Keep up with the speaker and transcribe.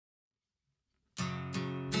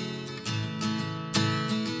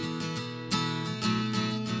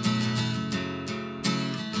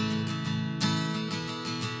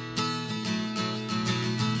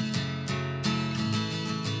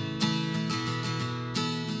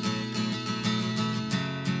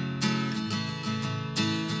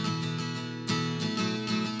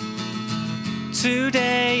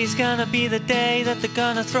Today is gonna be the day that they're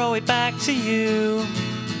gonna throw it back to you.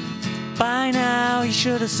 By now you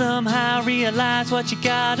should have somehow realized what you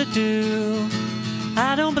gotta do.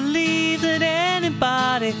 I don't believe that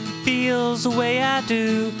anybody feels the way I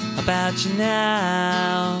do about you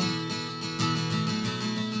now.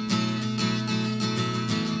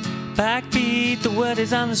 Backbeat, the word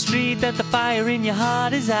is on the street that the fire in your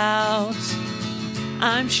heart is out.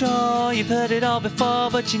 I'm sure you've heard it all before,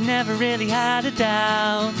 but you never really had a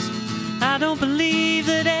doubt. I don't believe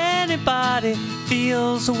that anybody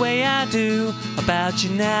feels the way I do about you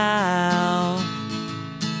now.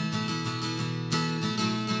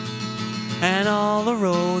 And all the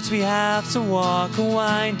roads we have to walk are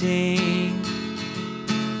winding,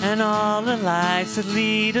 and all the lights that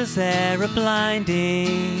lead us there are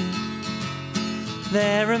blinding.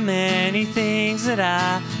 There are many things that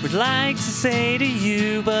I would like to say to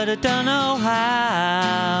you, but I don't know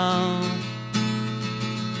how.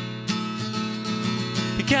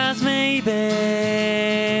 Because maybe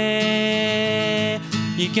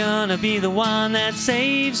you're gonna be the one that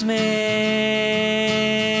saves me.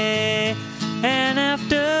 And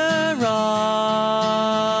after all,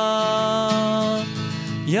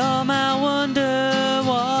 you're my Wonderwall.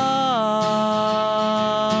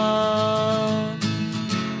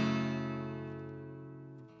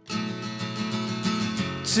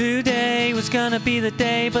 Today was gonna be the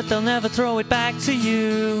day, but they'll never throw it back to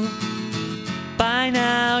you. By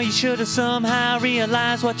now you should have somehow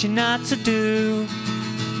realized what you're not to do.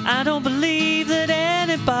 I don't believe that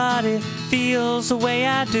anybody feels the way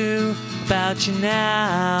I do about you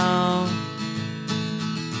now.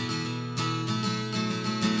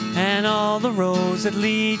 And all the roads that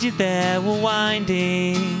lead you there were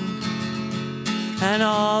winding, and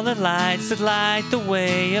all the lights that light the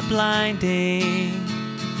way are blinding.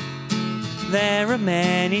 There are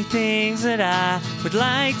many things that I would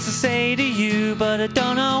like to say to you, but I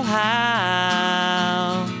don't know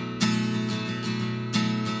how.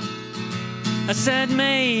 I said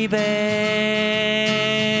maybe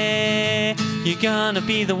you're gonna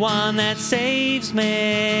be the one that saves me.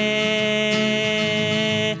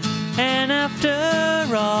 And after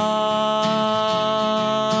all,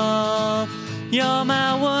 you're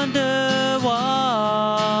my Wonderwall.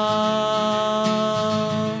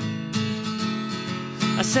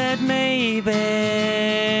 I said maybe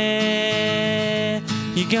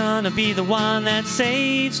you're gonna be the one that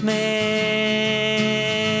saves me.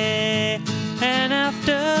 And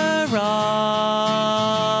after all,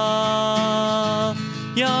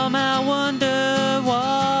 you're my Wonderwall.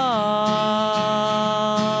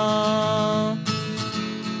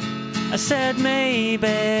 I said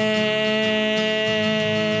maybe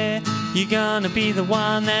you're gonna be the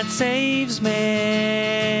one that saves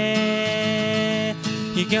me.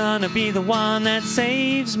 You're gonna be the one that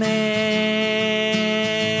saves me.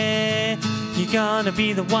 You're gonna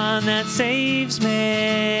be the one that saves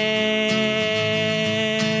me.